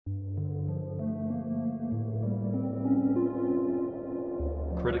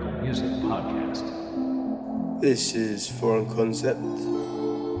Critical Music Podcast. This is Foreign Concept,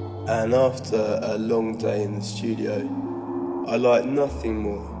 and after a long day in the studio, I like nothing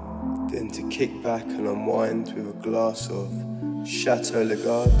more than to kick back and unwind with a glass of Chateau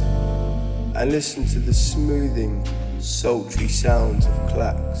Lagarde and listen to the smoothing, sultry sounds of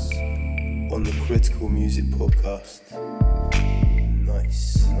clacks on the Critical Music Podcast.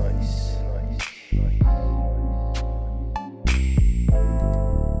 Nice, nice.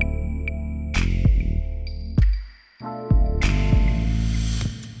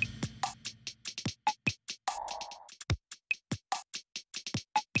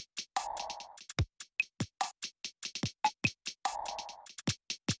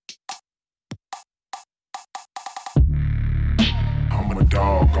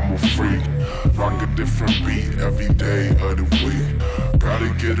 I'm a freak, rock a different beat every day of the week. Gotta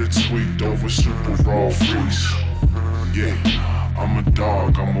get it tweaked over super raw freaks. Yeah, I'm a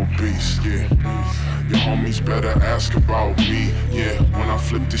dog, I'm a beast, yeah. Your homies better ask about me, yeah. When I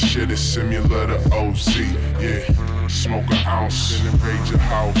flip this shit, it's similar to OZ, yeah. Smoke an ounce and invade your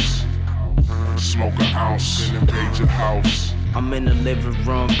house. Smoke an ounce and invade your house. I'm in the living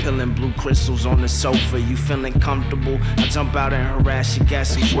room, peeling blue crystals on the sofa. You feeling comfortable? I jump out and harass you, got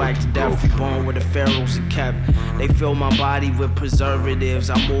some swag to death. You born with the pharaohs and kept. They fill my body with preservatives.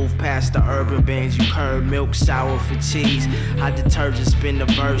 I move past the urban bands. You curd milk, sour for cheese. Hot detergent, spin the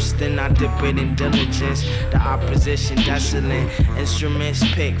verse, then I dip it in diligence. The opposition desolate. Instruments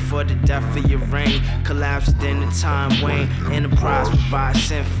pick for the death of your reign. Collapsed in the time wane. Enterprise provides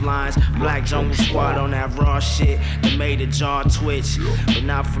synth lines. Black Jungle Squad on that raw shit that made a jaw twitch, but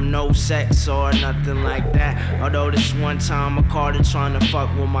not from no sex or nothing like that. Although this one time I caught it trying to fuck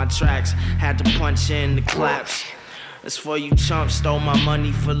with my tracks, had to punch in the claps. That's for you chumps, stole my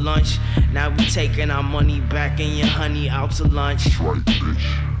money for lunch. Now we taking our money back and your honey out to lunch. That's right, bitch.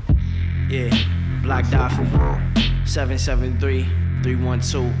 Yeah, Black Dot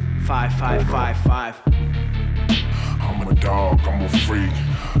 773-312-5555. I'm a dog, I'm a freak.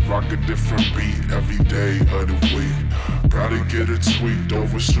 Rock a different beat every day of the week. Gotta get it tweaked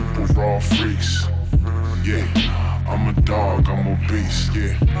over super raw freaks. Yeah, I'm a dog, I'm a beast,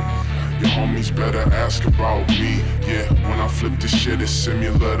 yeah. Your homies better ask about me, yeah. When I flip this shit, it's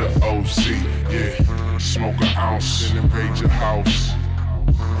similar to OZ, yeah. Smoke an ounce and invade your house.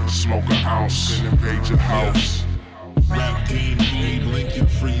 Smoke an ounce and invade your house. Rap game, Abe Lincoln,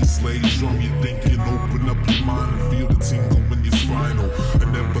 free slaves, drum you thinking, open up your mind and feel the tingle when you're spinal. I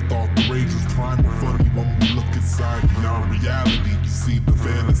never thought the rage was primal, funny when we look inside beyond reality, you see the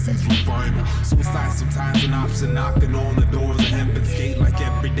fantasies were final. Suicide sometimes an option, knocking on the doors of heaven's gate like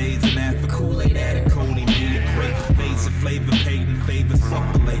every day's an ad for Kool-Aid addict, Cody made it great. Major flavor, paid in favors,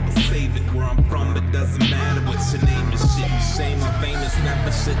 fuck the label, save it. Where I'm from, it doesn't matter what your name is, shit. Shame I'm famous,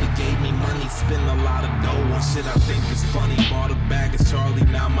 never should've gave me money, spend a lot of dough on shit I think is funny. Bought a bag of Charlie,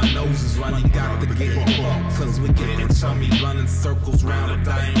 now my nose is running. Got to get fucked, cause we getting chummy. Running circles round a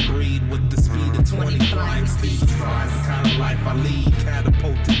dying breed with the speed of 20 flying speeds. Flies the kind of life I lead.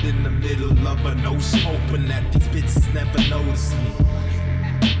 Catapulted in the middle of an ocean, hoping that these bitches never notice me.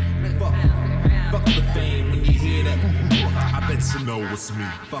 Fuck the fame when you hear that. I bet you know it's me.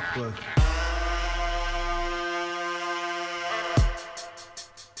 Fuck her.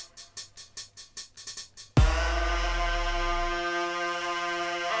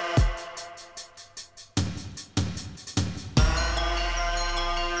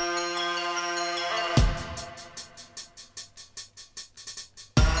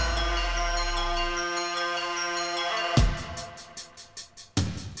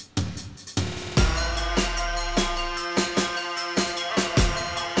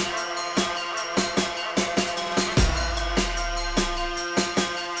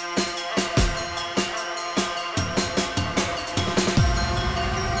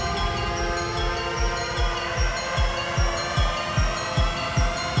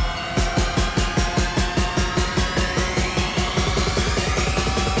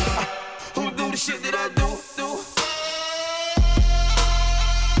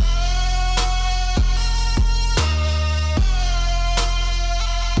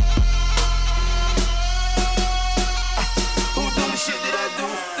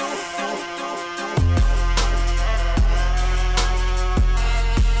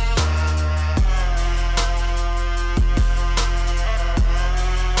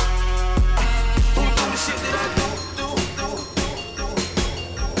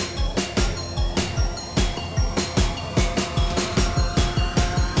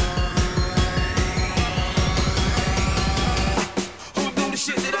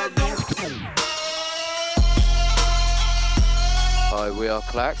 Hi, we are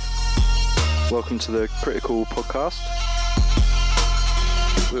Clack. Welcome to the Critical Podcast.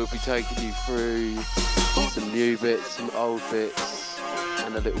 We'll be taking you through some new bits, some old bits,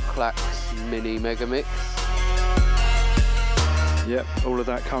 and a little Clack's mini mega mix. Yep, all of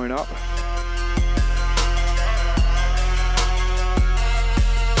that coming up.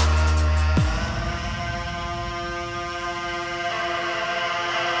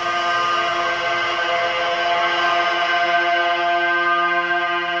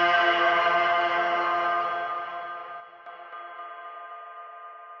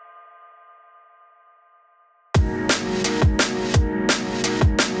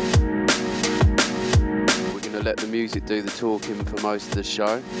 Let the music do the talking for most of the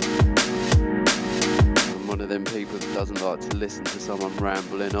show. I'm one of them people that doesn't like to listen to someone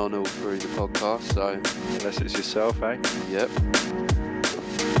rambling on all through the podcast, so... Unless it's yourself, eh? Yep.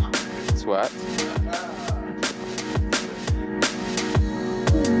 Swat.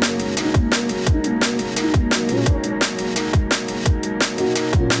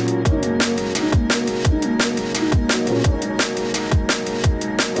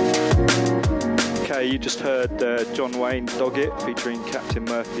 You just heard John Wayne Dog It featuring Captain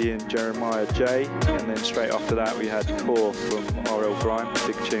Murphy and Jeremiah J, and then straight after that we had Core from R.L. Grime,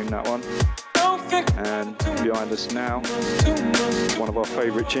 big tune that one. And behind us now, one of our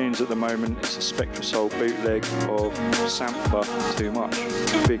favourite tunes at the moment is the Spectra Soul bootleg of Sampler, Too Much,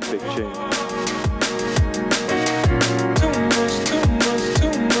 big tune.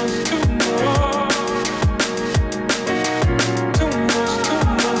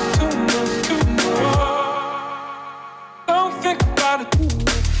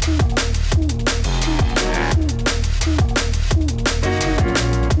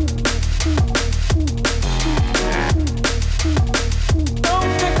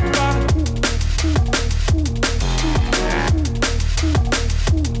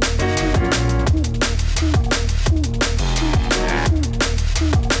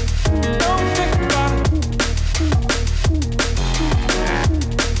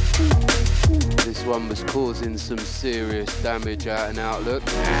 Causing some serious damage out in Outlook.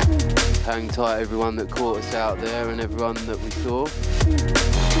 Hang tight everyone that caught us out there and everyone that we saw.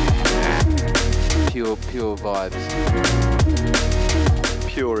 Pure vibes.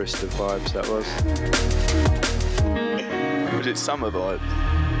 Purest of vibes that was. Was it summer vibes?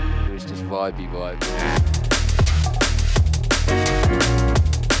 It was just vibey vibes.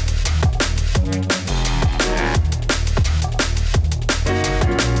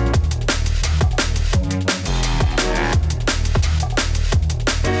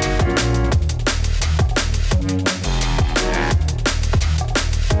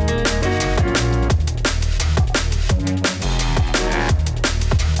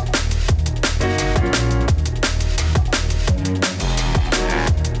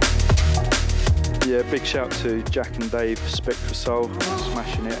 Big shout to Jack and Dave, Spectra Soul,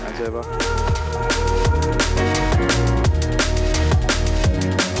 smashing it as ever.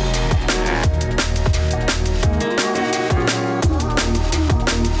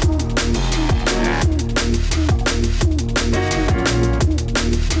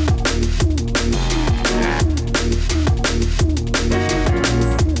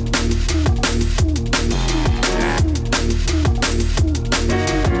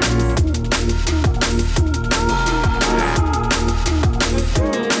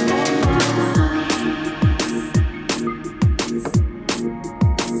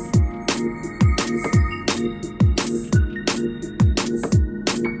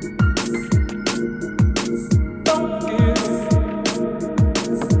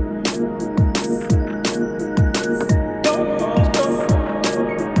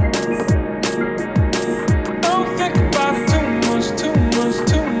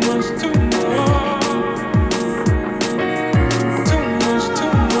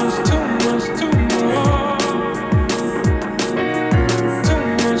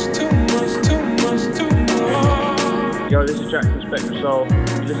 Yo, this is Jack from Spectra Soul.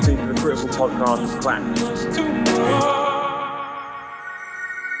 You're listening to the Critical Podcast with Clack.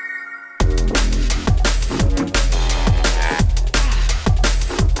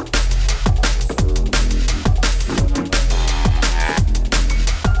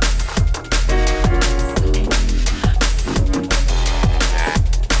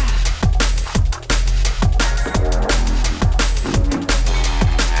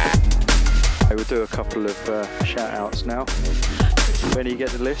 Do a couple of shout outs now. When you get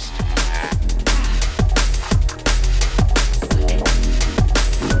the list.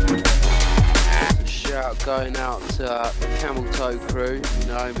 Shout going out to the Camel Toe crew,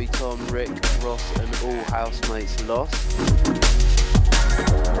 Naomi, Tom, Rick, Ross and all housemates lost.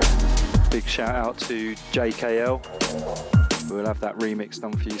 Big shout out to JKL. We'll have that remix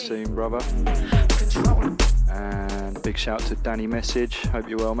done for you soon, brother. And big shout to Danny Message. Hope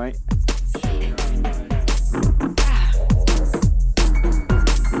you're well, mate.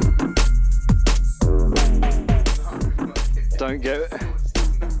 Don't get it.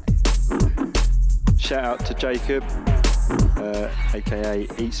 Shout out to Jacob, aka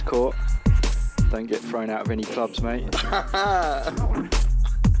East Court. Don't get thrown out of any clubs, mate.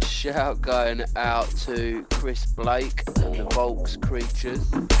 Shout going out to Chris Blake and the Volks Creatures.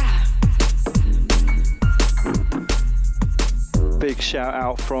 Big shout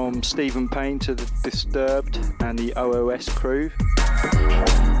out from Stephen Payne to the Disturbed and the OOS crew.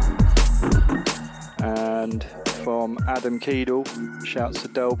 And from Adam Keedle, shouts to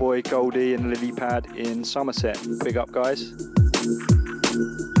Delboy, Goldie and Lilypad in Somerset. Big up, guys.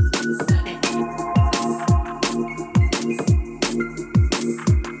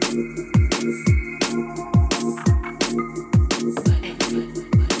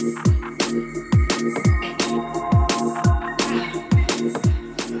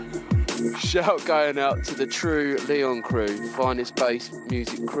 Shout going out to the True Leon crew, finest bass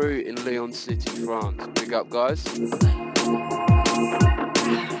music crew in Leon City, France. Big up, guys.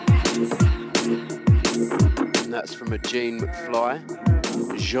 And that's from a Jean McFly.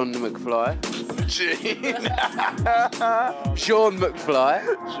 Jean McFly. Sean McFly.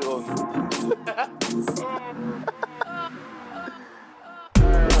 Sean.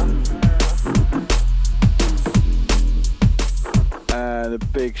 And a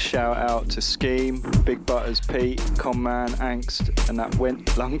big shout out to Scheme, Big Butters Pete, Conman, Angst, and that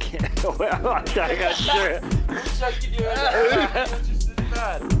went lunky.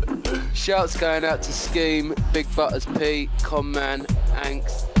 Shouts going out to Scheme, Big Butters Pete, Conman,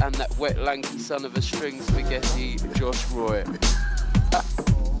 Angst, and that wet lanky son of a string spaghetti, Josh Roy.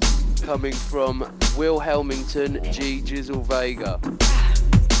 Coming from Will Helmington, G Jizzle Vega.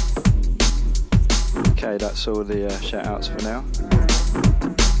 Okay, that's all the shout outs for now.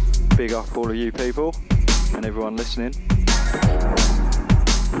 Big up all of you people and everyone listening.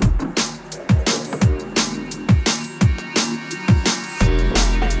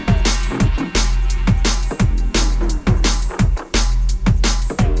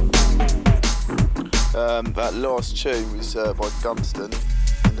 That last tune was by Gunston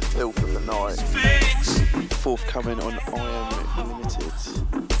and The Filth of the Night. Forthcoming on I Am Limited.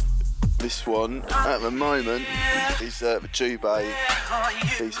 This one, at the moment, is the Jubei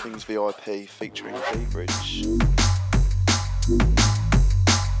These Things VIP featuring Beebridge.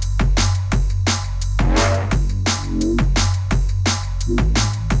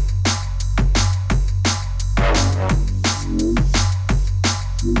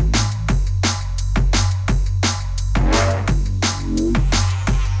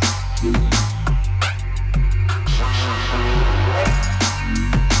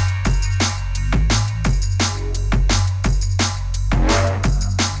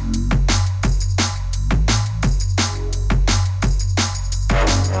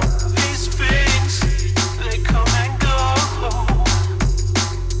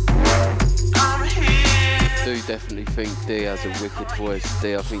 D has a wicked voice.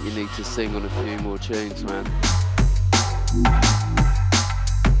 D, I think you need to sing on a few more tunes, man.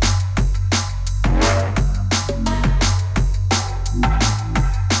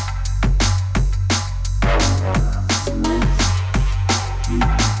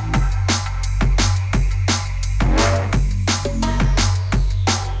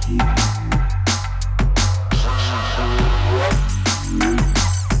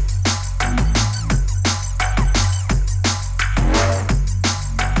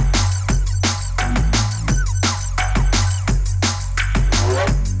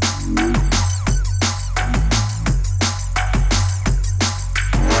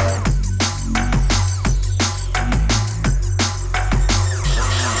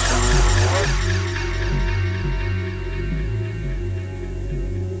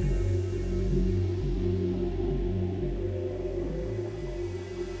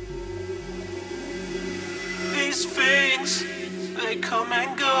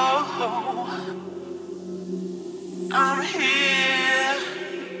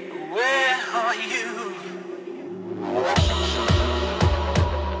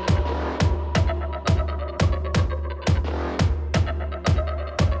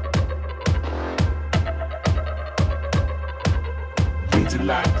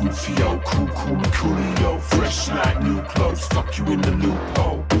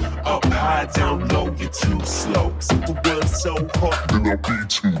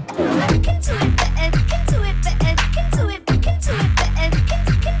 Back into it, back into it, back into it, back into it, back into it, back into it.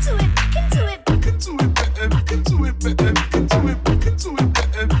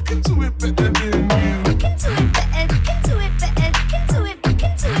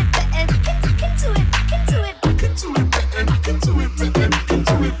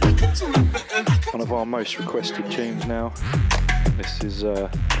 most requested tunes now. This is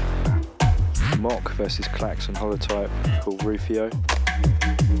Mock versus Klax and Holotype, called Rufio.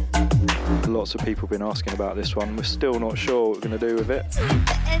 Lots of people have been asking about this one. We're still not sure what we're going to do with it.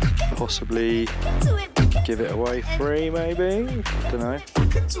 Possibly give it away free, maybe? Don't know.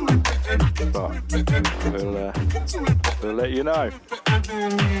 But we'll let you know.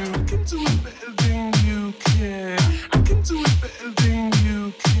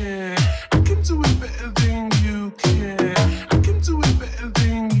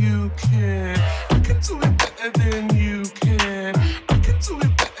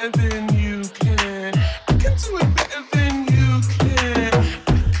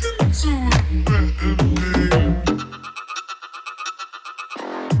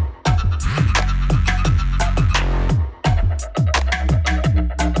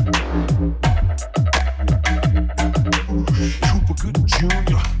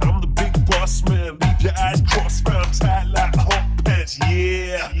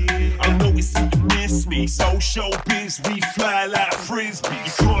 Showbiz, we fly like frisbee.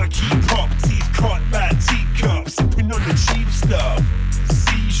 You can't keep up, teeth cut like teacups. Sipping on the cheap stuff.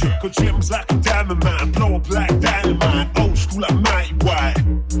 Seizure, got gems like a diamond man. Blow up like dynamite. Old school like Mighty White.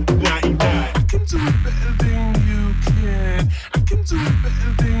 99. I can do it better than you can. I can do it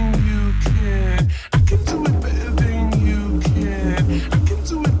better than you can. I can do it better than you can. I can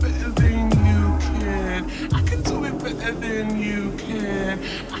do it better than you can. I can do it better than you can.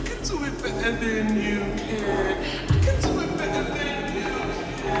 I can do it better than you can.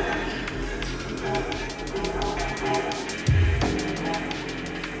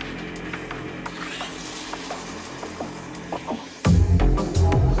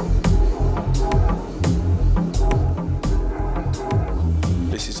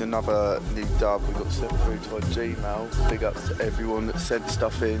 Another new dub we got sent through to our Gmail. Big ups to everyone that sent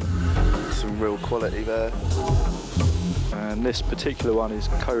stuff in. Some real quality there. And this particular one is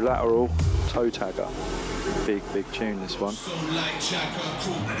Collateral Toe Tagger. Big tune, this one.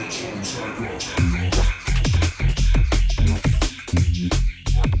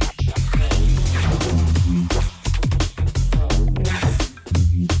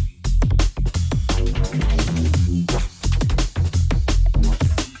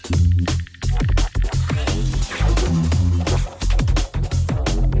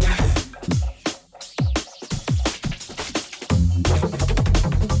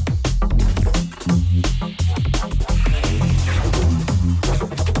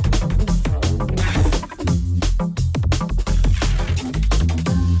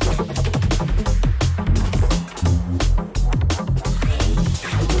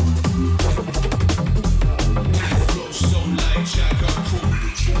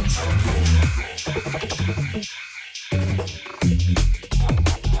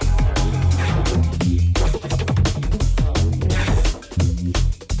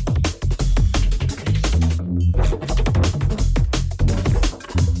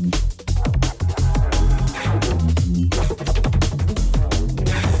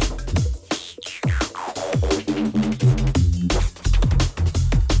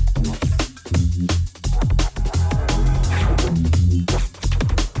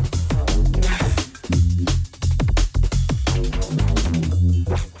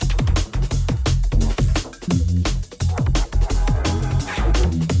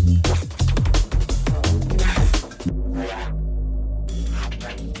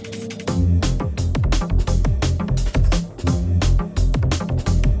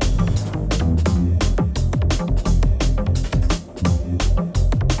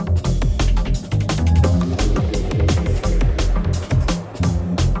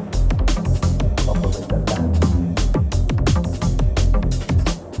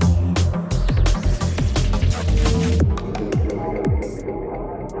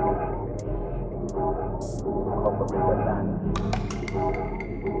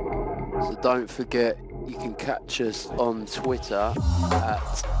 Don't forget, you can catch us on Twitter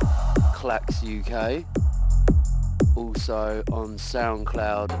at Klax UK. Also on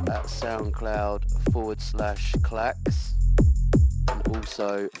SoundCloud at SoundCloud/Klax. And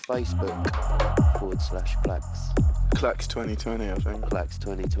also Facebook /Klax. Klax 2020, I think. Klax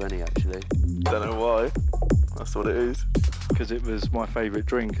 2020, actually. Don't know why. That's what it is. Because it was my favourite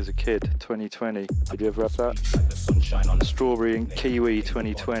drink as a kid, 2020. Did you ever have that? Strawberry and kiwi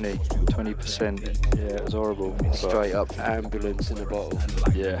 2020, 20%. Yeah, it was horrible. Straight up ambulance in a bottle.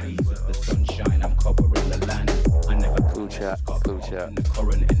 Yeah. Cool chat.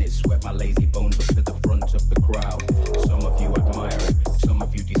 And it sweat my lazy bones up to the front of the crowd. Some of you admire it, some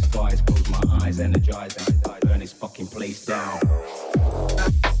of you despise. Close my eyes, energize, and I burn this fucking place down.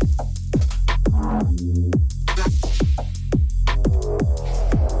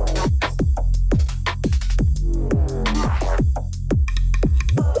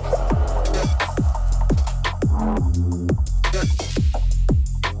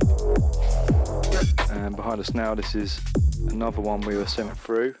 us now. This is another one we were sent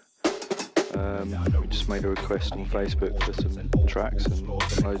through. We just made a request on Facebook for some tracks, and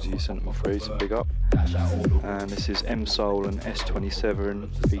loads of you sent them through, so big up. And this is M Soul and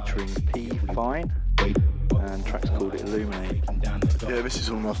S27 featuring P Fine, and track's called Illuminate. Yeah, this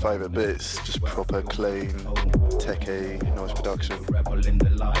is one of my favourite bits, just proper, clean, techie, nice production.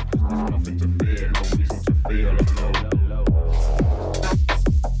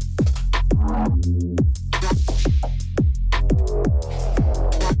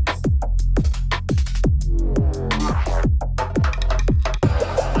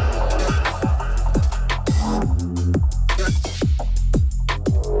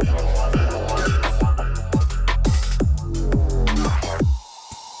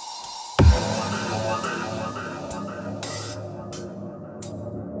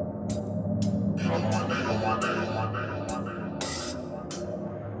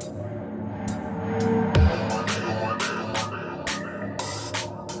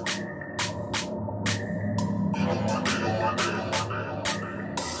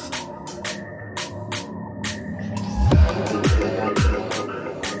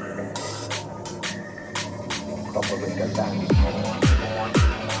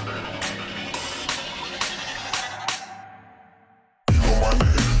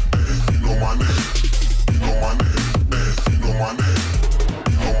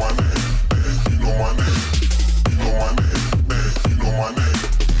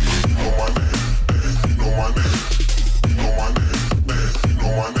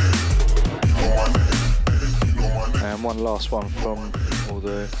 Last one from all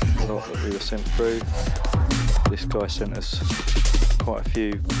the lot that we were sent through. This guy sent us quite a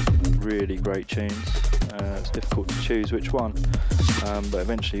few really great tunes. It's difficult to choose which one, but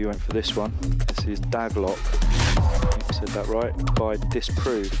eventually we went for this one. This is Daglock, I think I said that right, by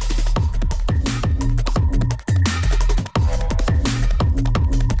Disprove.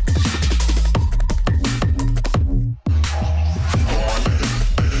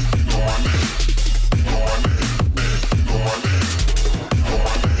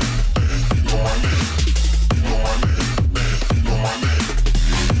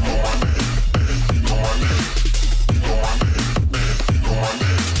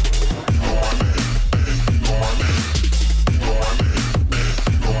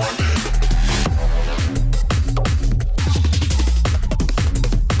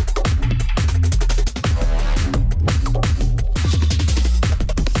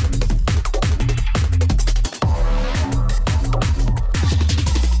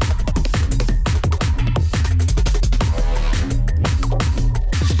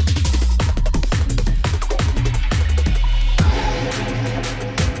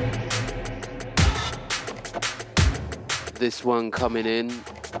 This one coming in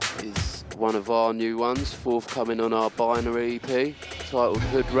is one of our new ones, forthcoming on our Binary EP, titled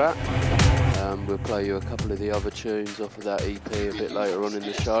Hood Rat. We'll play you a couple of the other tunes off of that EP a bit later on in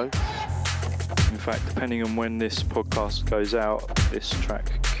the show. In fact, depending on when this podcast goes out, this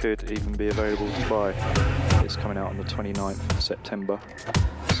track could even be available to buy. It's coming out on the 29th of September.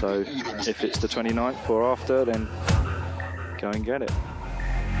 So if it's the 29th or after, then go and get it.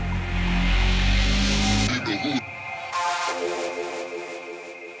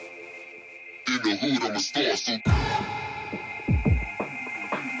 In the hood, I'm a star, so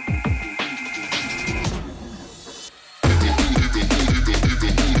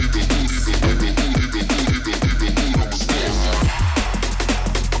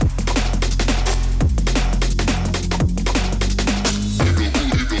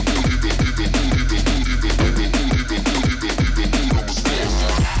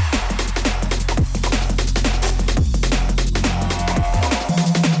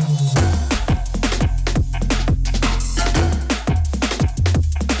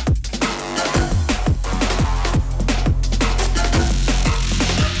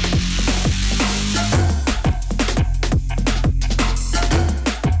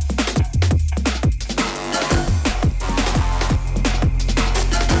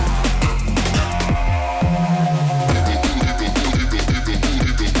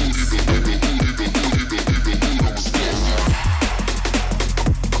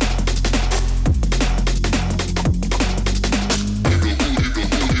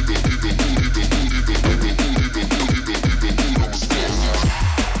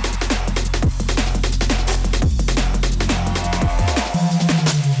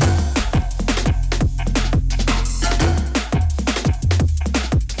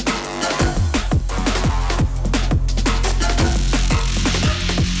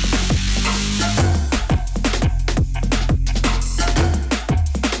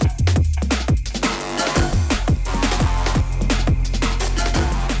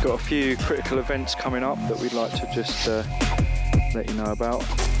few critical events coming up that we'd like to just let you know about.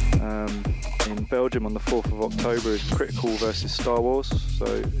 In Belgium on the 4th of October is Critical versus Star Wars, so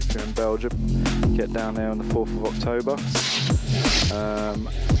if you're in Belgium, get down there on the 4th of October. On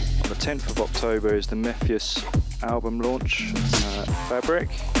the 10th of October is the Mephius album launch, Fabric,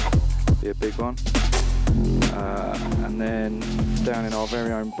 be a big one. And then down in our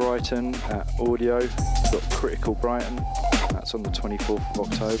very own Brighton at Audio, we've got Critical Brighton, that's on the 24th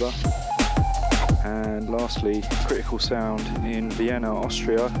of October. And lastly, Critical Sound in Vienna,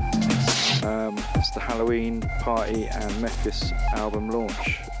 Austria. It's the Halloween party and Mephius album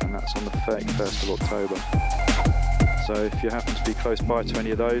launch, and that's on the 31st of October. So if you happen to be close by to any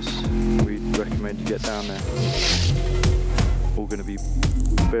of those, we'd recommend you get down there. All going to be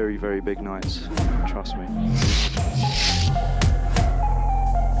very, very big nights, trust me.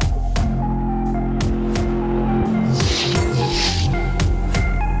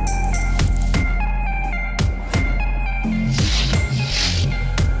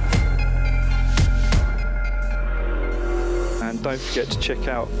 Don't forget to check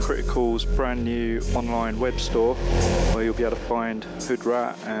out Critical's brand new online web store, where you'll be able to find Hood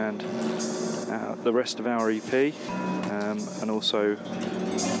Rat and the rest of our EP, and also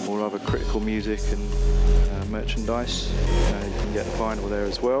all other Critical music and merchandise. You can get the vinyl there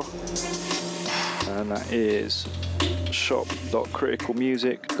as well, and that is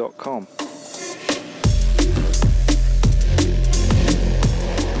shop.criticalmusic.com.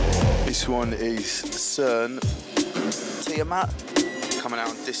 This one is CERN Tiamat, coming out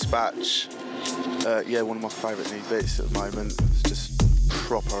on Dispatch. One of my favourite new bits at the moment. It's just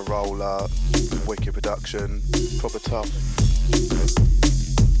proper roller, wicked production, proper tough.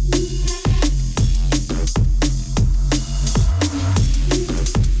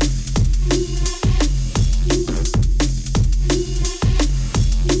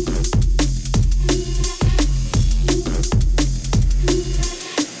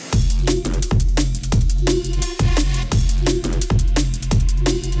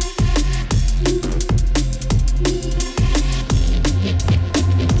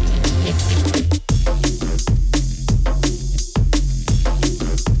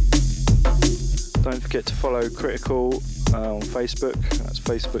 Follow Critical on Facebook, that's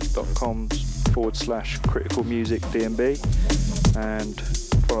facebook.com/criticalmusicdnb, and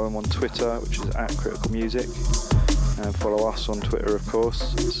follow them on Twitter, which is @criticalmusic, and follow us on Twitter, of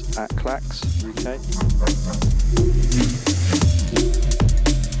course, it's @ClacksUK.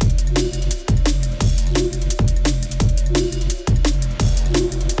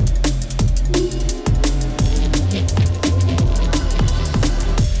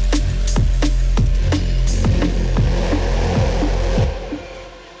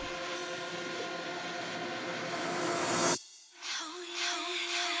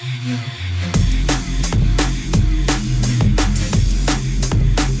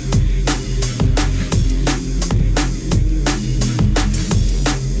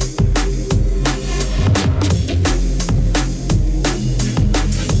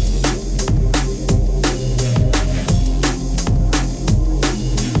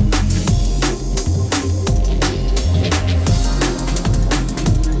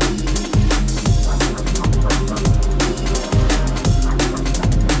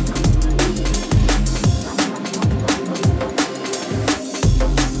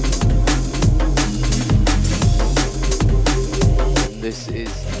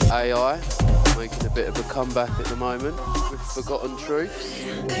 Comeback at the moment with Forgotten Truths,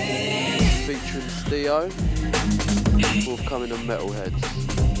 featuring Theo, forthcoming on Metalheads.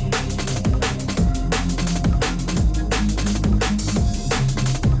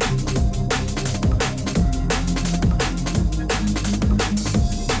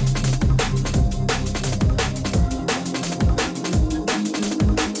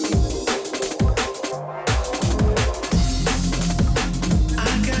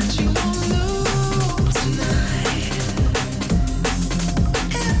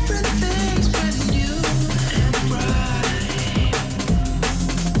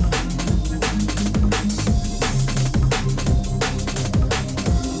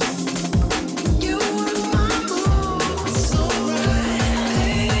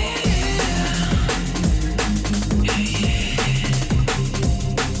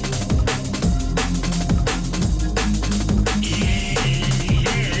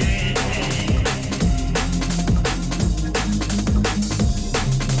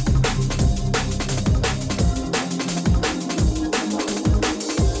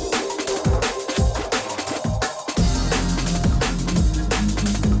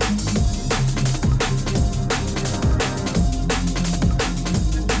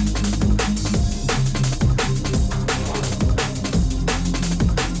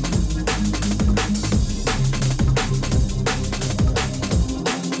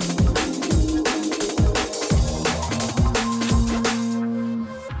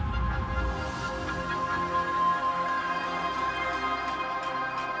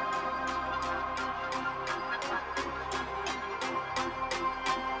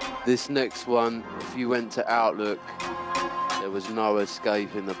 This next one, if you went to Outlook, there was no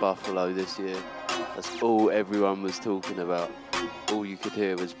escaping the Buffalo this year. That's all everyone was talking about. All you could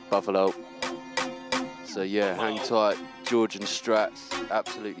hear was Buffalo. So yeah, hang tight. George and Strats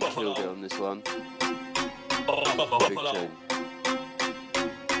absolutely killed it on this one. Big tune.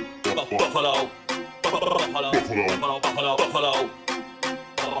 Buffalo. Buffalo. Buffalo. Buffalo. Buffalo. Buffalo.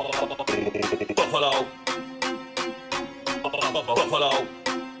 Buffalo. Buffalo.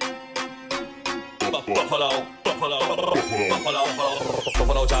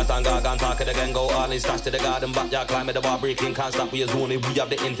 Buffalo chant and gargan talk it again, go all in stash to the garden, backyard climb at the bar breaking, can't stop with your zone. We have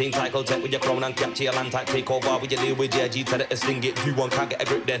the in thing cycle, take with your crown and capture your land type, take over with your deal with JG, tell it to sling it. You one can't get a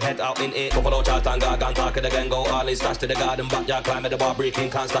grip, then head out in it. Buffalo chant and gargan talk it again, go all in stash to the garden, backyard climb at the bar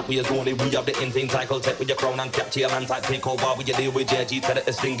breaking, can't stop with your zone. We have the in thing cycle, take with your crown and capture your land type, take over with your deal with JG, tell it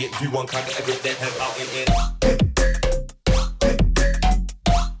to sling it. You one can't get a grip, then head out in it.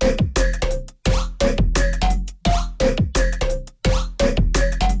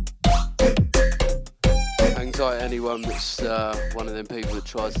 Anyone that's one of them people that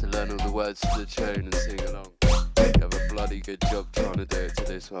tries to learn all the words to the tune and sing along, you have a bloody good job trying to do it to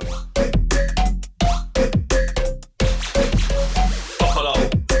this one. Buffalo.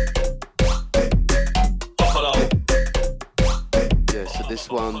 Buffalo. Yeah, so this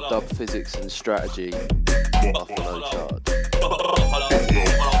one, Dub Physics and Strategy, Buffalo Charge. Buffalo. Buffalo.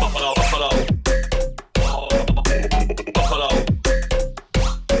 Buffalo. Buffalo.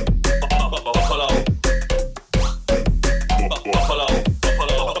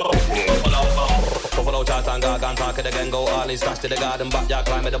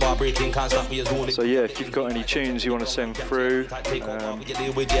 So yeah, if you've got any tunes you want to send through for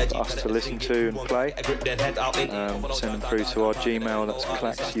us to listen to and play, send them through to our Gmail, that's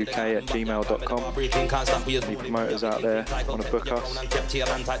clacksuk@gmail.com. Any promoters out there want to book us,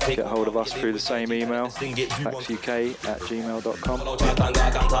 get hold of us through the same email, clacksuk@gmail.com.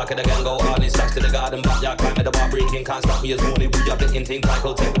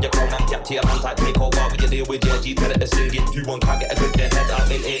 You won't get a grip, then head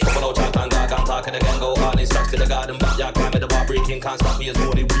out in it. Buffalo chat and gargan talking again, go all in stacks to the garden, backyard climb at the bar breaking, can't stop me as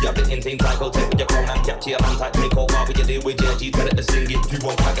only we have the in-thing cycle, take with your crown and capture your hand tight, take over with your deal with JG, tell it to sing it. You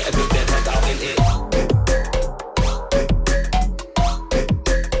won't get a grip, then head out in it.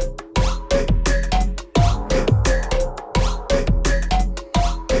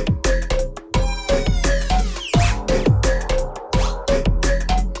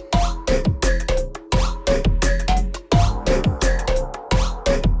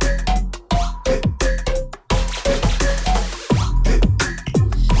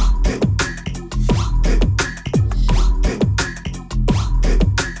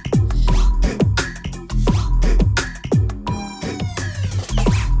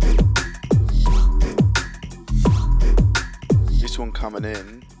 Coming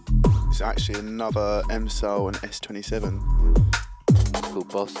in, it's actually another M-Soul and S27. It's called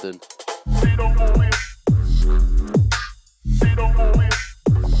Boston.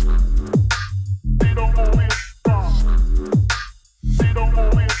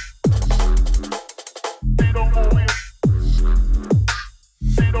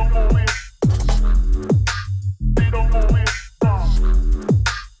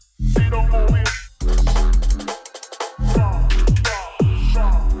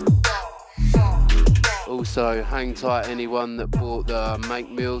 Also, hang tight anyone that bought the Make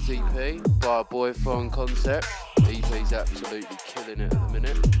Meals EP by a boy Foreign Concept. EP's absolutely killing it at the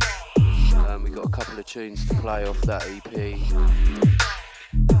minute. We got a couple of tunes to play off that EP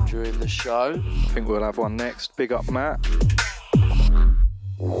during the show. I think we'll have one next. Big up, Matt.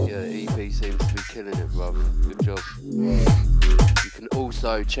 Yeah, the EP seems to be killing it, bruv. Good job. You can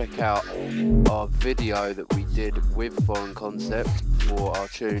also check out our video that we did with Foreign Concept for our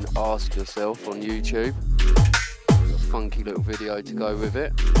tune Ask Yourself on YouTube. Got a funky little video to go with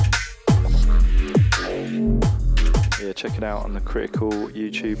it. Yeah, check it out on the Critical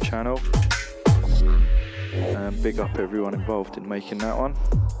YouTube channel. Big up everyone involved in making that one.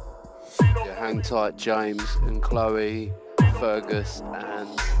 Yeah, hang tight, James and Chloe, Fergus and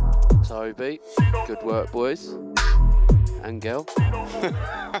Toby. Good work, boys. And girl.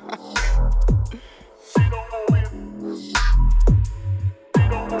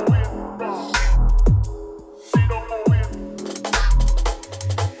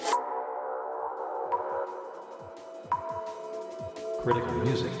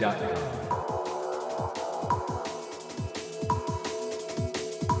 criticalmusic.com.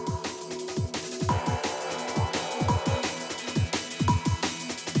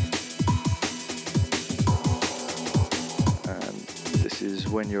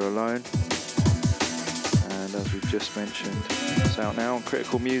 When You're Alone. And as we've just mentioned, it's out now on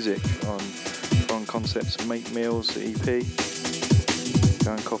Critical Music on Foreign Concepts Make Meals EP.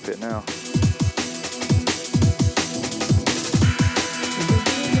 Go and cop it now.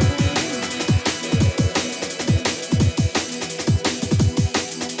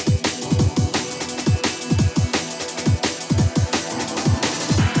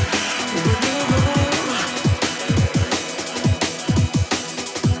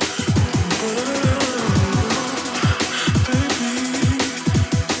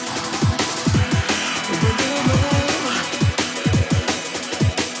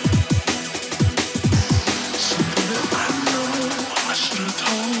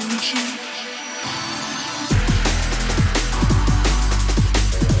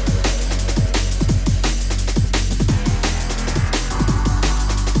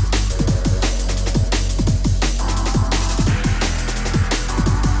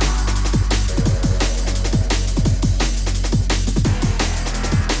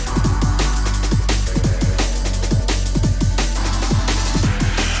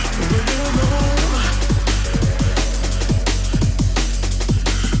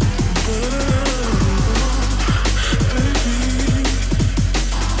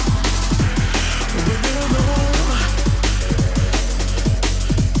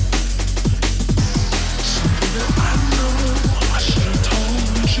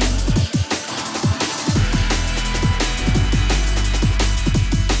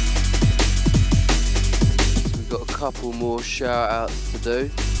 Couple more shout outs to do.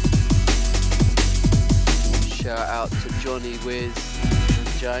 Shout out to Johnny Wiz and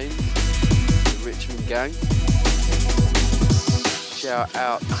James, the Richmond gang. Shout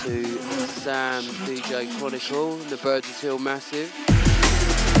out to Sam DJ Chronicle and the Burgess Hill Massive.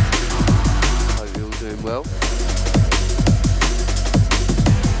 Hope you're all doing well.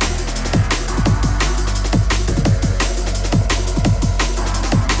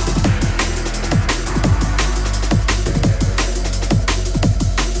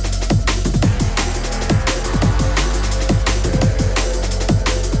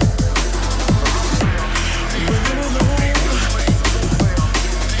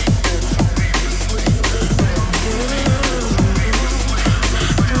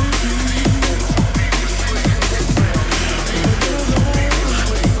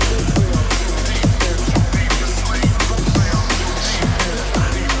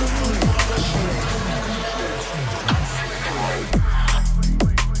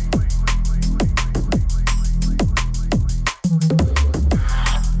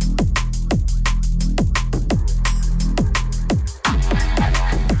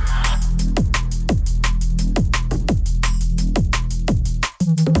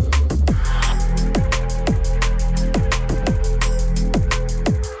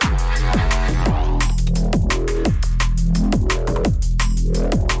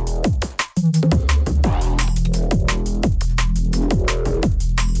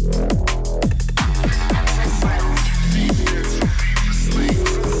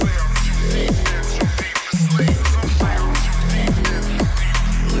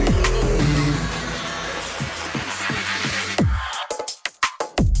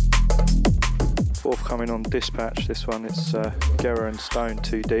 On Dispatch, this one, it's Guerra and Stone,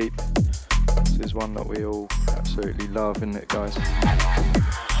 Too Deep. This is one that we all absolutely love, isn't it, guys?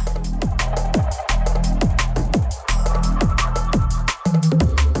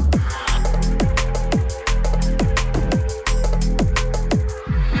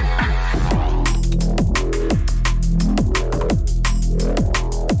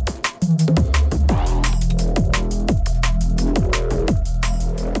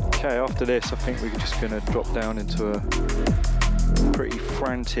 After this, I think we're just going to drop down into a pretty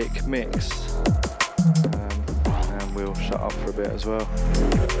frantic mix, and we'll shut up for a bit as well.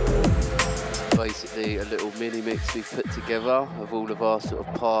 Basically a little mini mix we've put together of all of our sort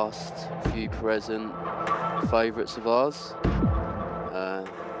of past, few present favourites of ours.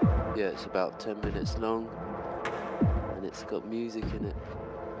 Yeah, it's about 10 minutes long and it's got music in it.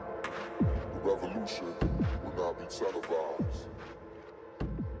 The revolution will not be televised.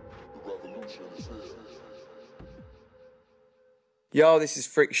 Yo, this is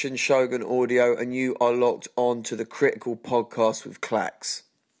Friction Shogun Audio, and you are locked on to the Critical Podcast with Clax.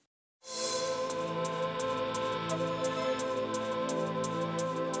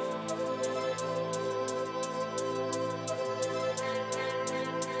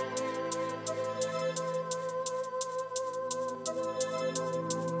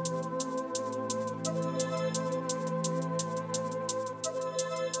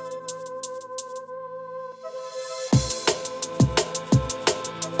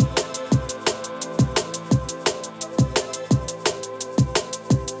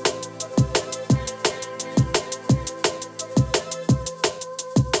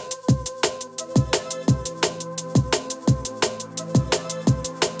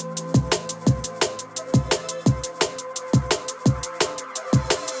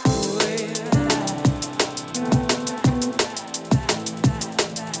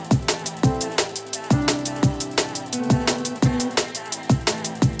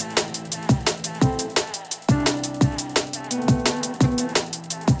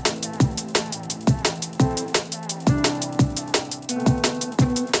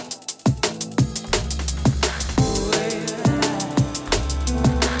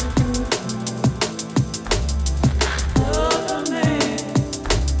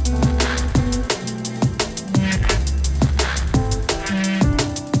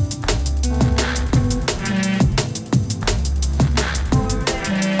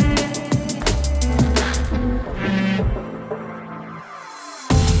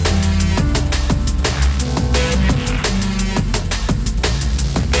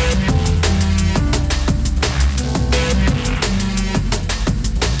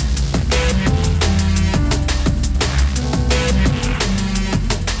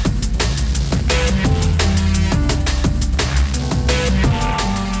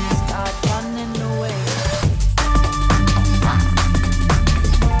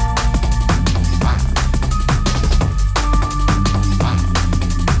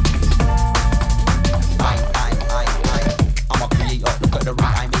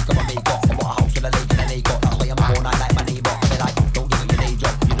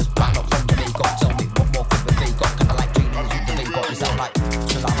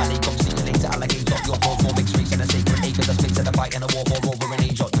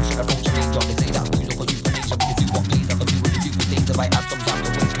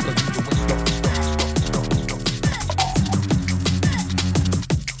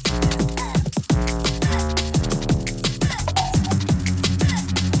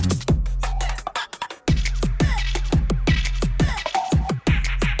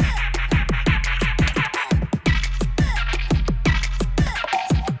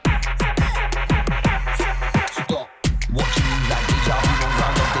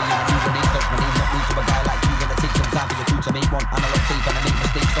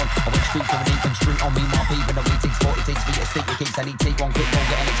 I need take one quick, don't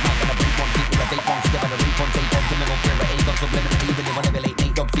get an X-Mark and a break one feet with a fake one. Skip and a reach on tape on, criminal clear at A-Gun, subliminally, even if I never late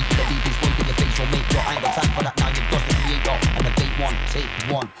Nate Dog, feet to the deepest voice in your face, you'll make your. I ain't got time for that now, you've got to create your. And the date one, take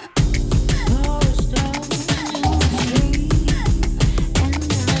one.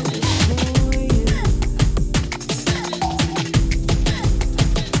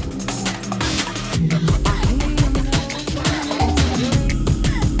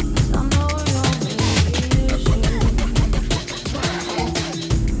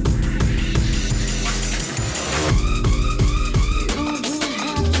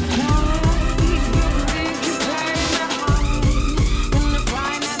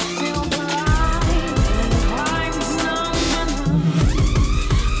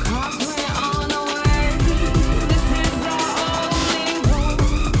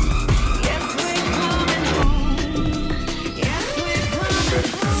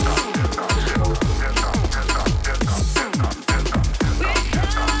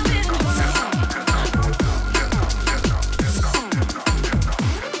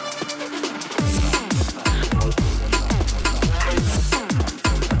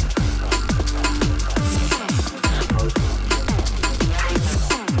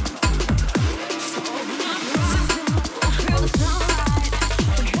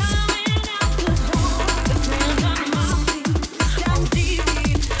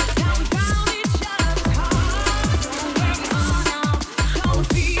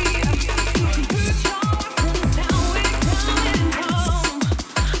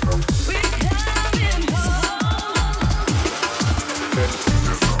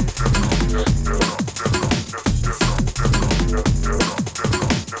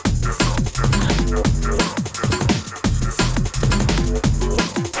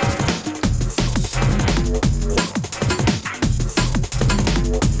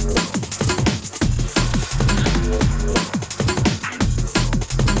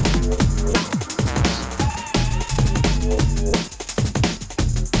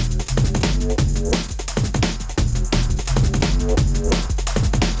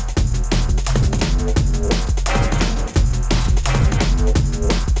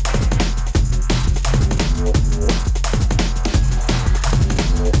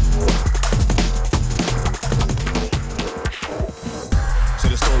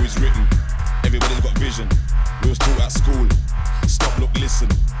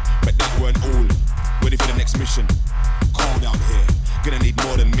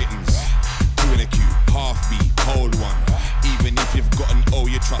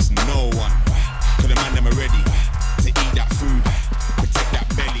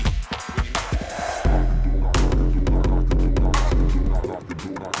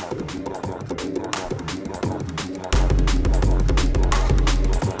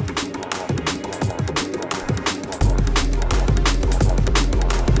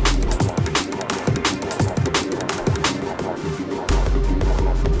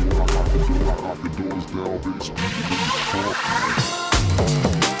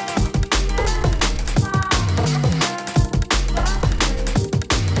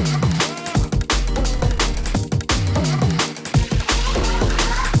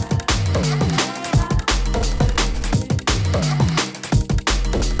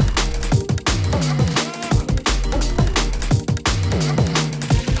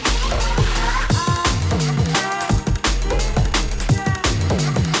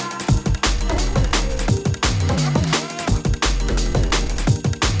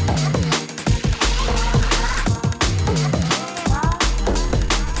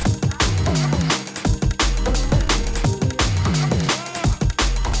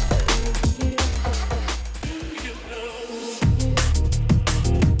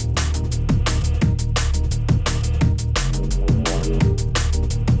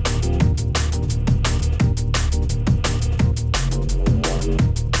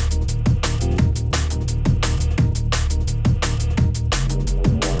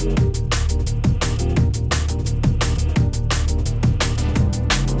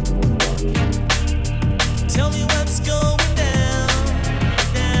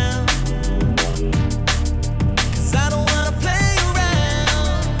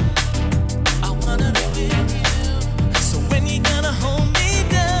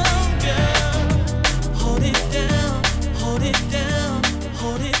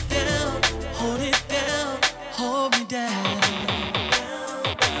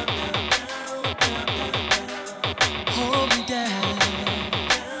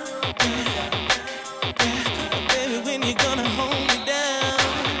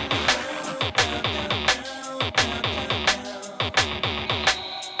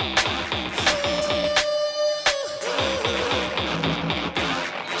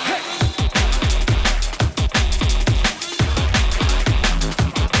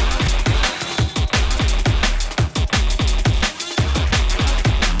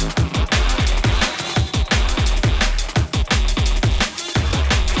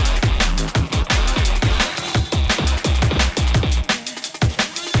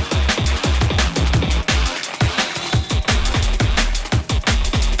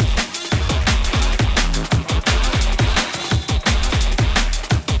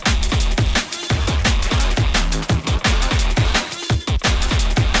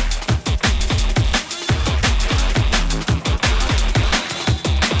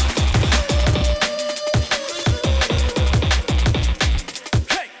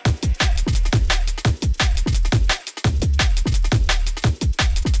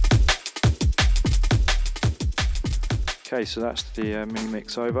 Okay, so that's the mini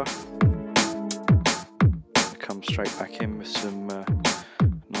mix over. Come straight back in with some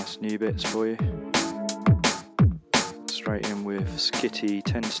nice new bits for you. Straight in with Skitty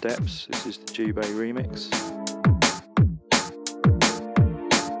 10 Steps. This is the Jubei remix.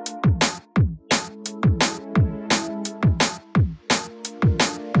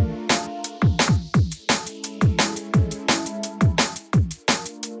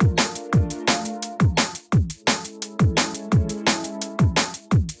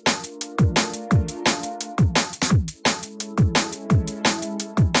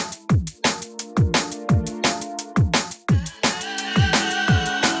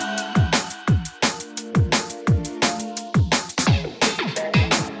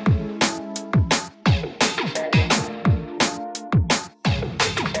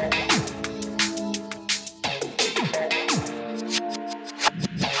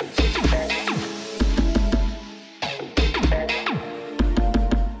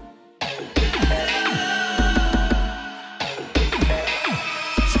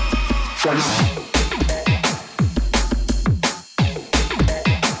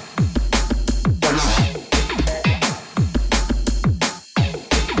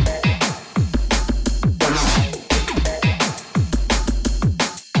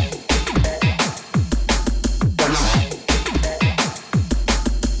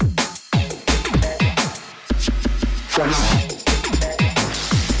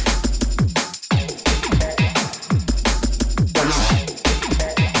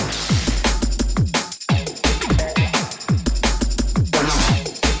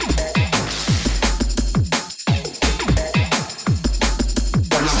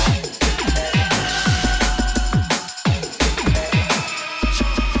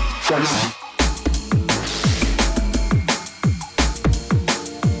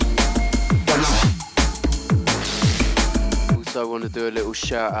 Do a little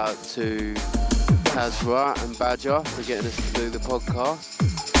shout out to Kazra and Badger for getting us to do the podcast.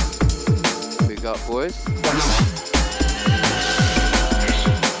 Big up, boys.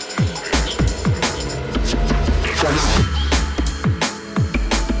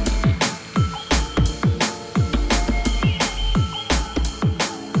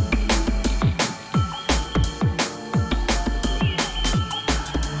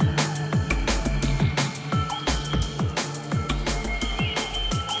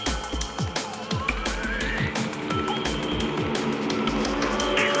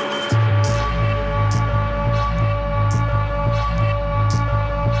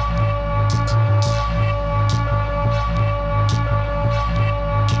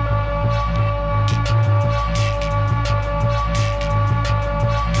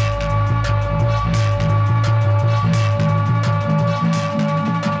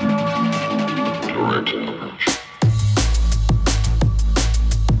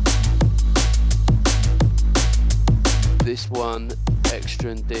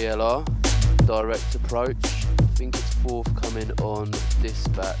 DLR, Direct Approach. I think it's forthcoming on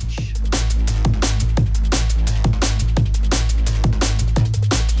Dispatch.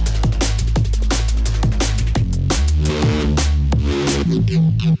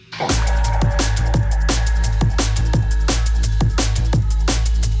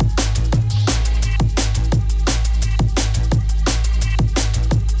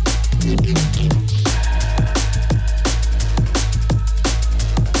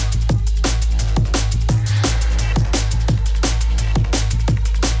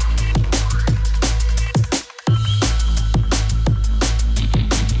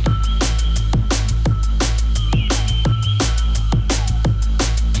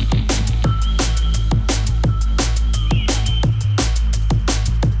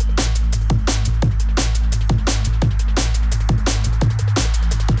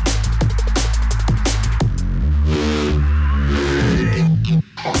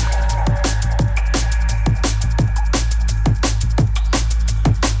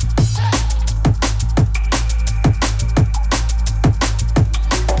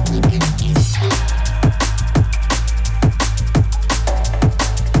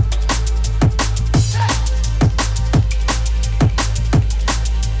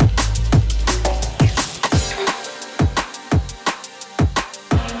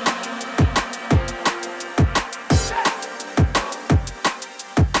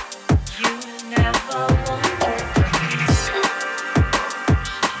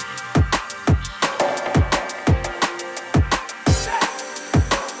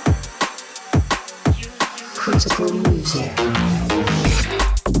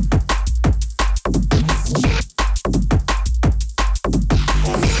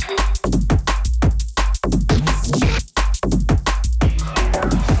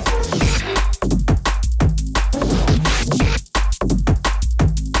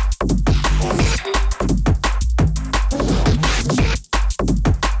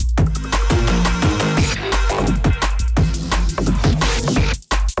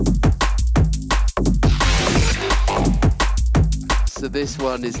 This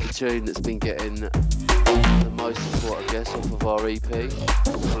one is the tune that's been getting the most support, I guess, off of our EP,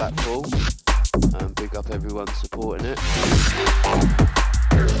 called Blackpool. Big up everyone supporting it.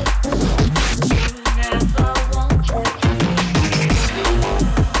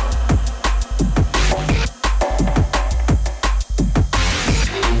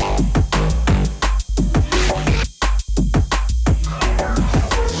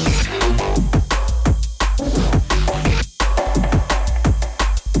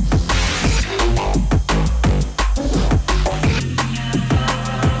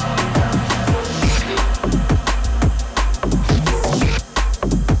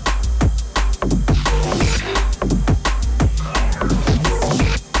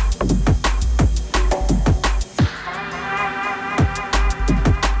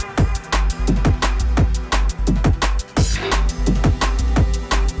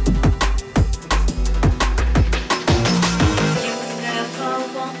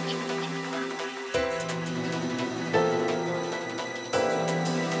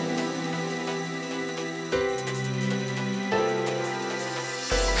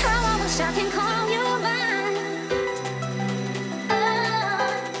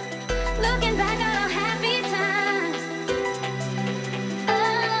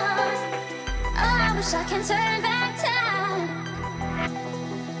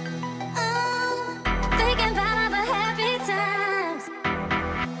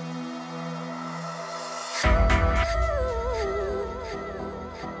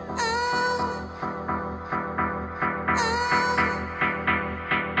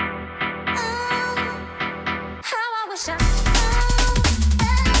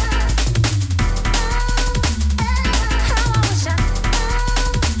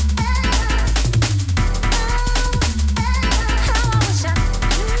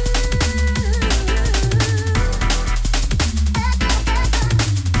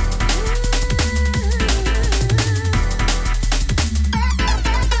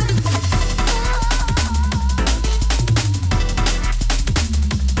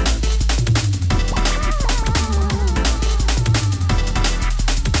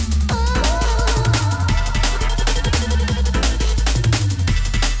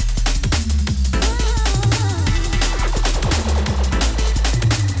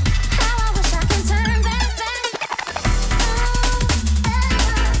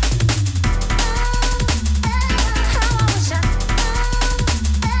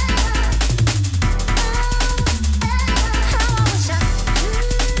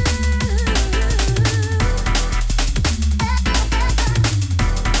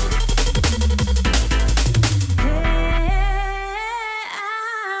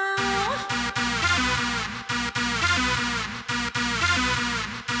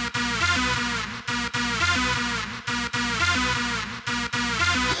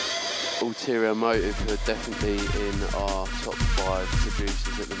 Ulterior Motive, who are definitely in our top 5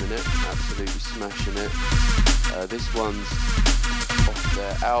 producers at the minute, absolutely smashing it. This one's off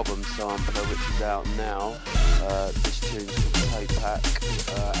their album sampler, which is out now. This tune's called Tape Pack.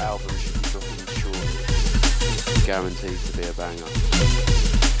 Album should be dropping shortly. Guaranteed to be a banger.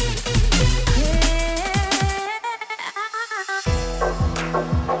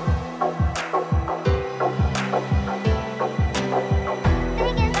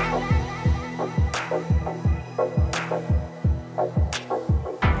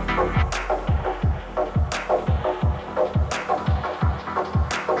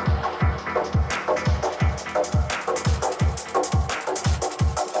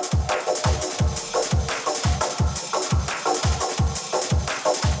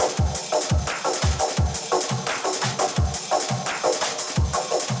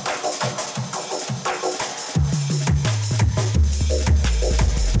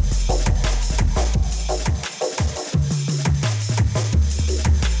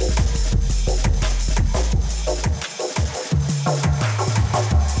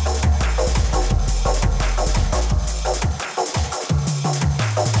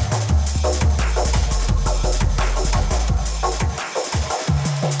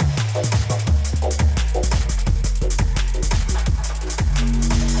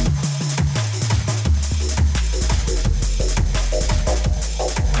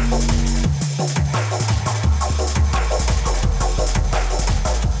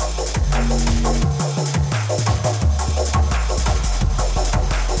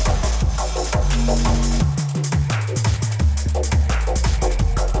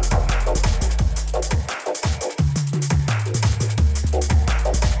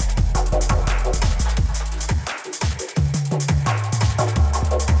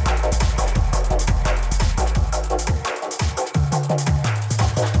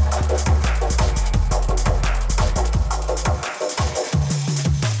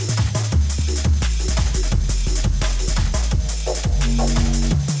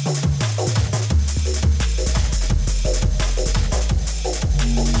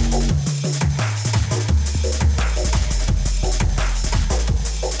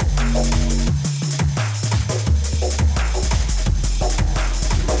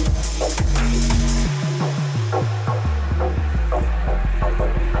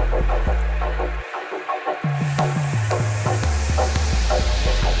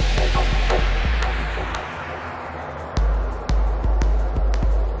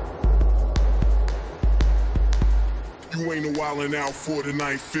 wildin' out for the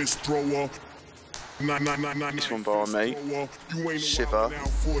night, fist thrower. This one by me, Shiver,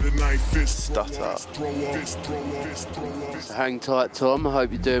 Stutter. So hang tight, Tom. I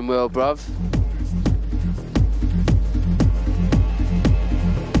hope you're doing well, bruv.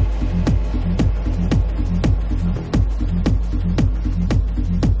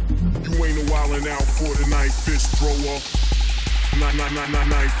 You ain't a wildin' out for the night, fist thrower.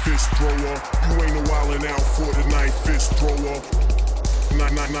 Night, fist thrower. You ain't a wildin' out for the night, fist thrower.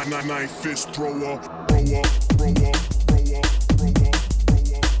 Night, fist thrower. Thrower.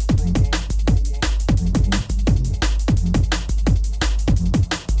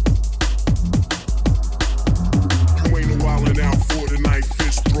 You ain't a wildin' out for the night,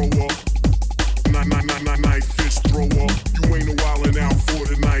 fist thrower. Night, fist thrower. You ain't a wildin' out for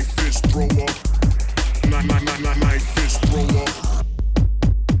the night, fist thrower. Night, fist thrower.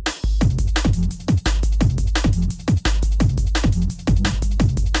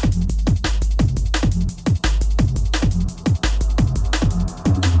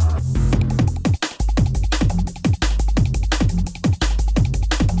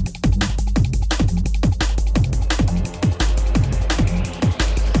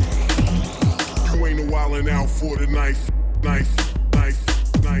 Out for the knife. You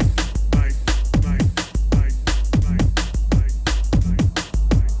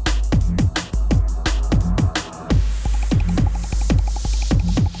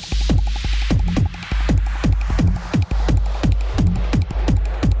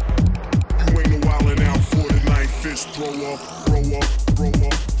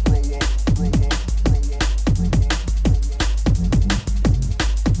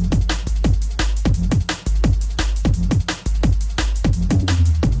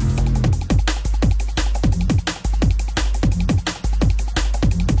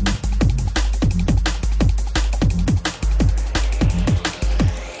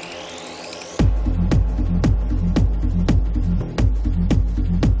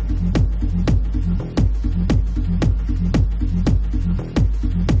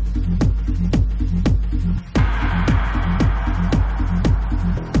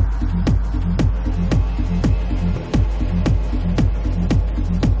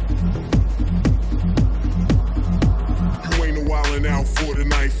ain't no wildin' out for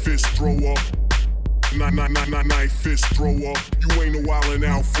the knife, fist thrower. Night fist thrower. You ain't a wildin'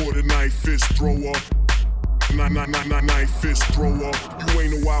 out for the night, fist thrower. Night fist thrower. You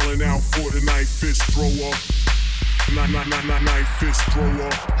ain't a wildin' out for the night, fist thrower. Night fist thrower.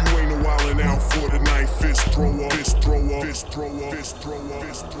 You ain't a wildin' out for the night, fist thrower. Fist thrower. Fist thrower. Fist thrower.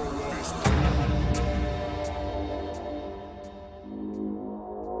 Fist thrower. Fist thrower.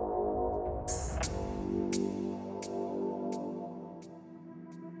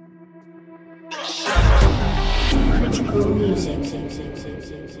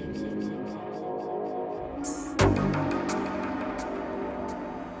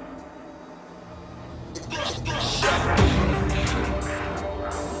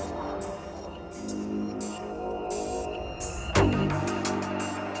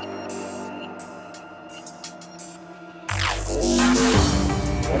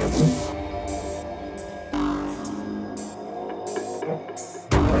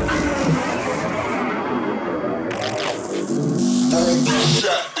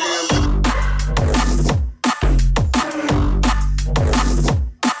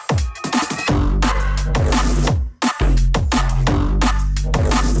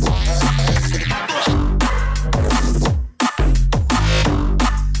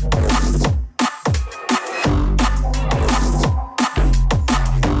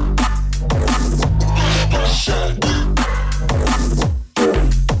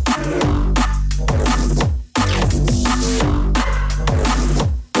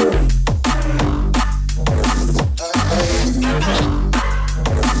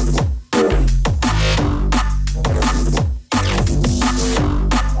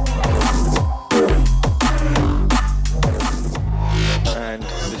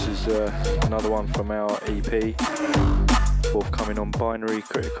 From our EP, forthcoming on Binary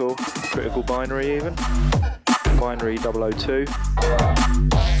Critical Binary even, Binary 002,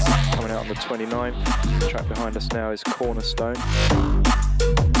 coming out on the 29th. The track behind us now is Cornerstone.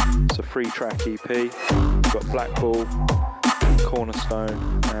 It's a 3-track EP. We've got Blackball, Cornerstone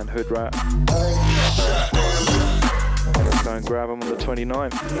and Hood Rat. Go and grab them on the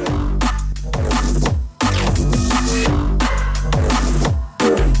 29th.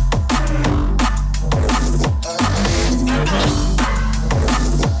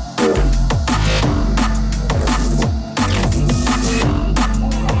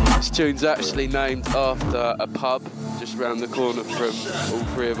 Tune's actually named after a pub just round the corner from all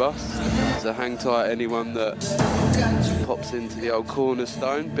three of us. So hang tight, anyone that pops into the old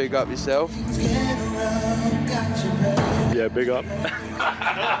Cornerstone. Big up yourself. Yeah, big up.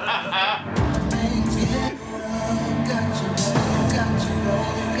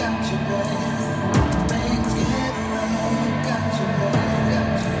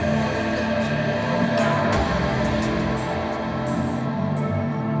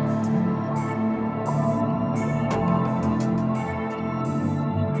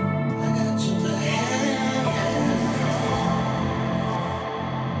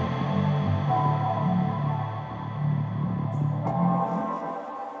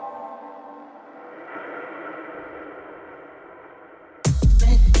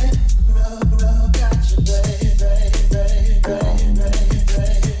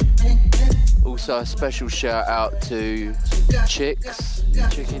 Also a special shout out to Chicks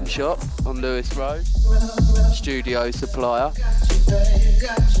Chicken Shop on Lewis Road, studio supplier.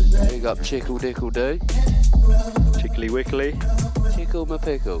 Big up Chickle Dickle Doo. Chickly Wickly. Tickle my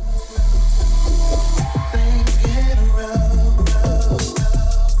pickle.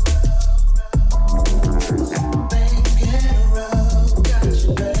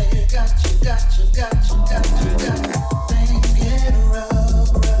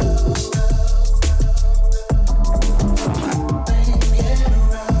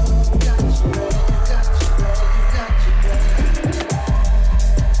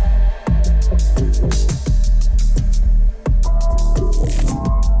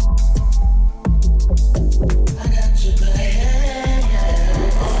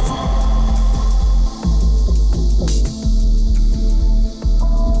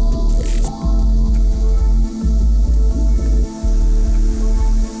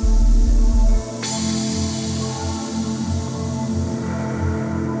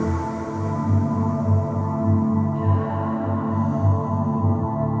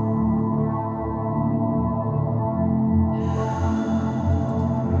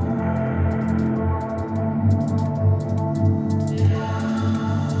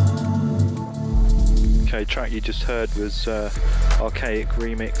 Track you just heard was Archaic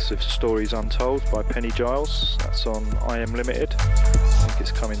remix of Stories Untold by Penny Giles. That's on I Am Limited. I think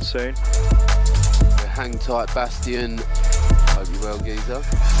it's coming soon. Hang tight, Bastion. Hope you're well, geezer.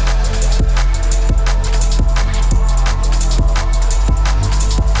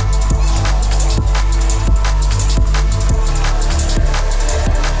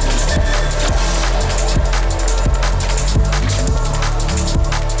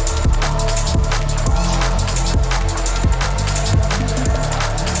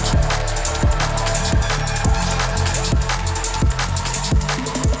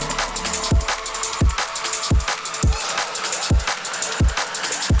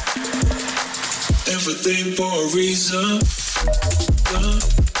 Everything for a reason.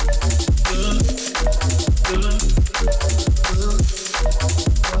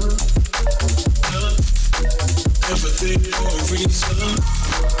 Everything for a reason.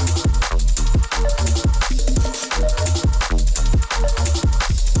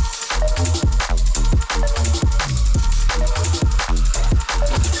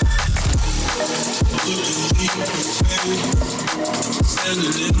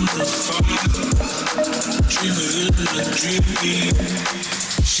 Standing in the fire, dreaming in a dream,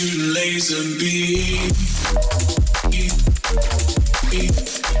 shooting laser beam.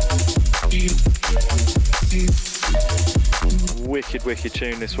 Wicked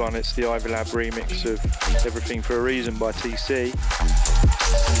tune, this one. It's the Ivy Lab remix of Everything for a Reason by TC.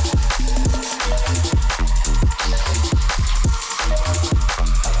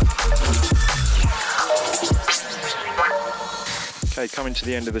 Okay, coming to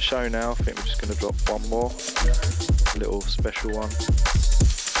the end of the show now. I think we're just going to drop one more, a little special one.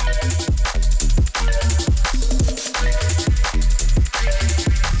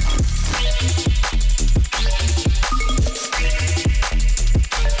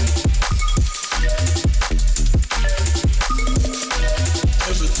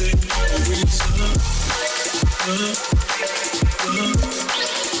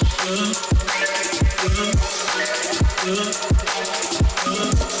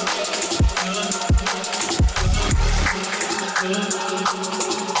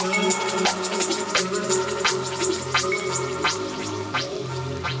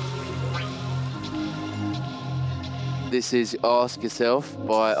 This is Ask Yourself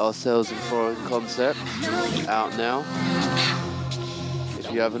by Ourselves and Foreign Concept, out now.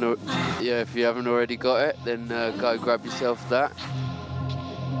 If you haven't already got it, then go grab yourself that.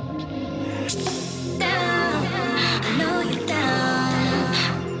 I know you're down.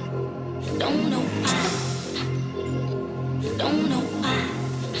 Don't know.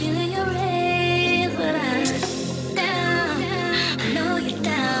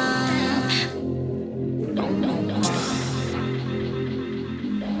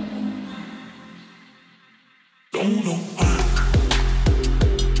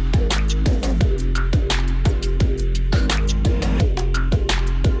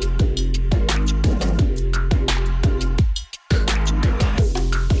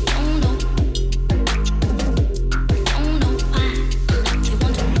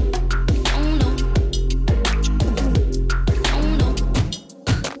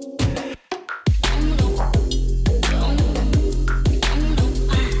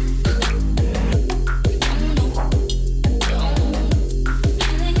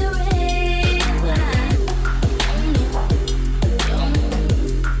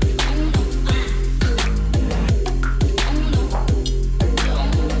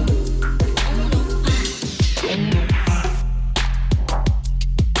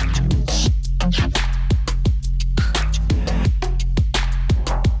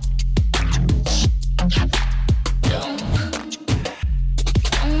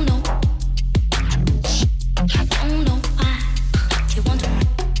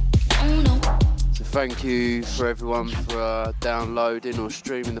 thank you for everyone for downloading or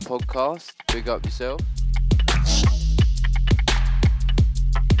streaming the podcast. Big up yourself.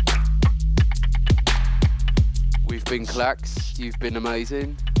 We've been Clax. You've been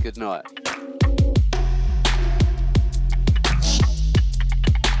amazing. Good night.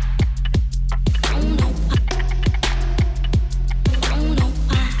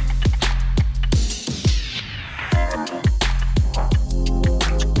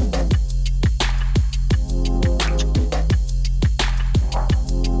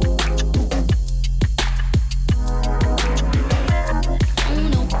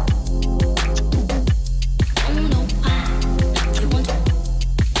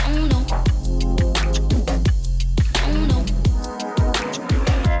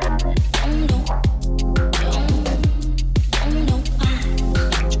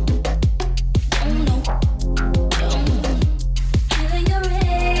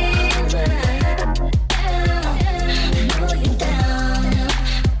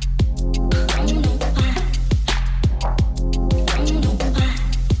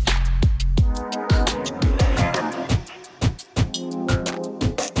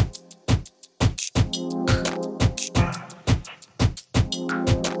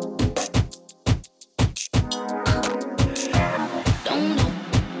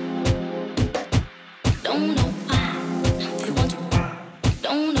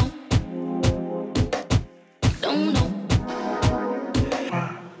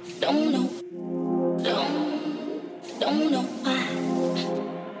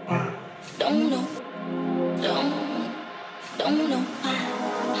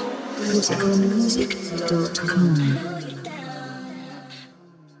 Musicalmusic.com